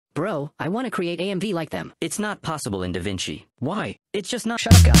Bro, I want to create AMV like them. It's not possible in Davinci. Why? It's just not.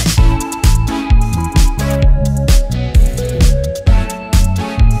 Shut up, guys.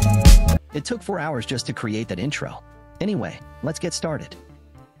 It took 4 hours just to create that intro. Anyway, let's get started.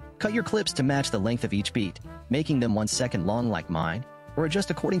 Cut your clips to match the length of each beat, making them 1 second long like mine, or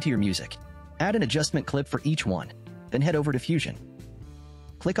adjust according to your music. Add an adjustment clip for each one, then head over to Fusion.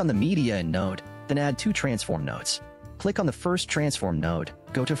 Click on the Media and node, then add 2 transform nodes. Click on the first transform node,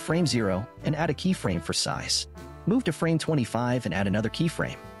 go to frame 0, and add a keyframe for size. Move to frame 25 and add another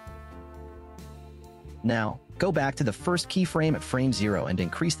keyframe. Now, go back to the first keyframe at frame 0 and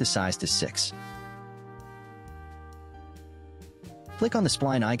increase the size to 6. Click on the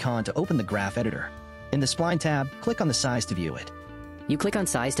spline icon to open the graph editor. In the spline tab, click on the size to view it. You click on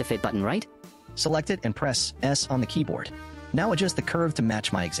size to fit button, right? Select it and press S on the keyboard. Now adjust the curve to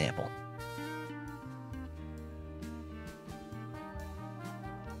match my example.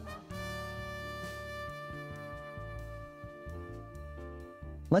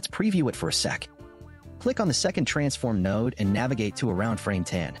 Let's preview it for a sec. Click on the second transform node and navigate to around frame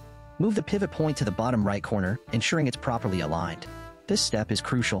 10. Move the pivot point to the bottom right corner, ensuring it's properly aligned. This step is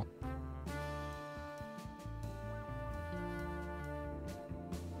crucial.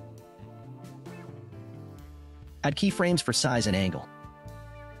 Add keyframes for size and angle.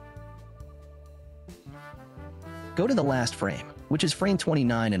 Go to the last frame, which is frame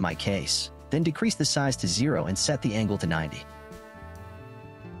 29 in my case, then decrease the size to 0 and set the angle to 90.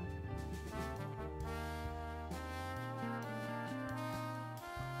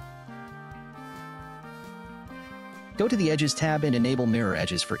 Go to the Edges tab and enable mirror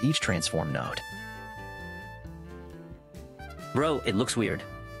edges for each transform node. Bro, it looks weird.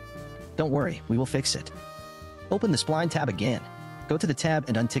 Don't worry, we will fix it. Open the Spline tab again. Go to the tab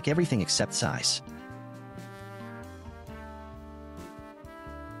and untick everything except size.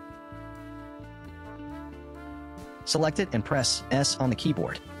 Select it and press S on the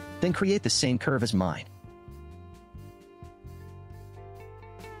keyboard. Then create the same curve as mine.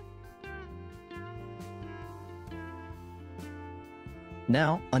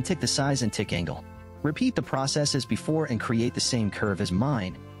 Now, untick the size and tick angle. Repeat the process as before and create the same curve as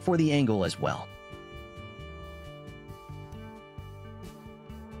mine for the angle as well.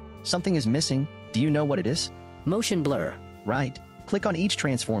 Something is missing. Do you know what it is? Motion blur. Right. Click on each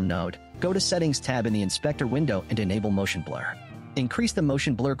transform node, go to Settings tab in the Inspector window and enable Motion Blur. Increase the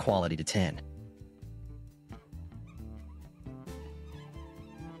motion blur quality to 10.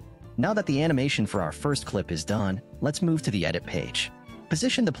 Now that the animation for our first clip is done, let's move to the Edit page.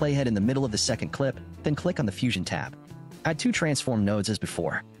 Position the playhead in the middle of the second clip, then click on the Fusion tab. Add 2 transform nodes as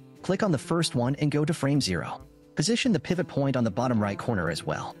before. Click on the first one and go to frame 0. Position the pivot point on the bottom right corner as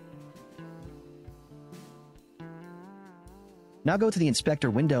well. Now go to the Inspector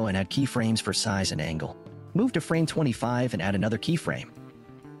window and add keyframes for size and angle. Move to frame 25 and add another keyframe.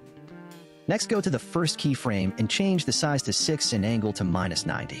 Next, go to the first keyframe and change the size to 6 and angle to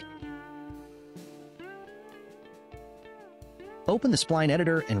 -90. Open the Spline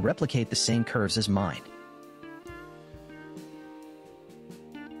editor and replicate the same curves as mine.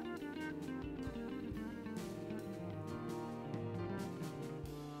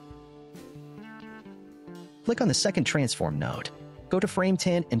 Click on the second transform node. Go to frame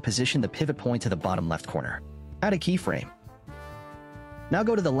 10 and position the pivot point to the bottom left corner. Add a keyframe. Now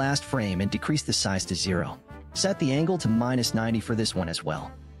go to the last frame and decrease the size to 0. Set the angle to -90 for this one as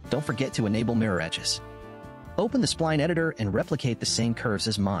well. Don't forget to enable mirror edges. Open the Spline editor and replicate the same curves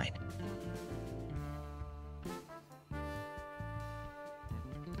as mine.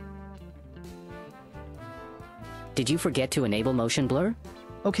 Did you forget to enable motion blur?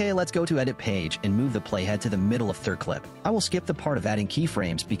 Okay, let's go to Edit page and move the playhead to the middle of third clip. I will skip the part of adding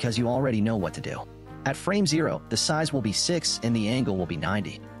keyframes because you already know what to do. At frame 0, the size will be 6 and the angle will be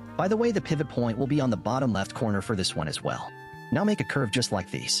 90. By the way, the pivot point will be on the bottom left corner for this one as well. Now make a curve just like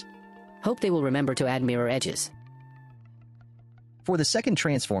these. Hope they will remember to add mirror edges. For the second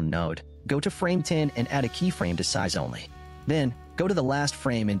transform node, go to frame 10 and add a keyframe to size only. Then, go to the last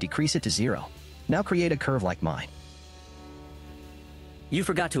frame and decrease it to 0. Now create a curve like mine. You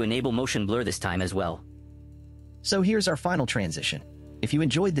forgot to enable motion blur this time as well. So here's our final transition. If you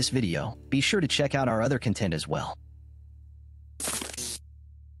enjoyed this video, be sure to check out our other content as well.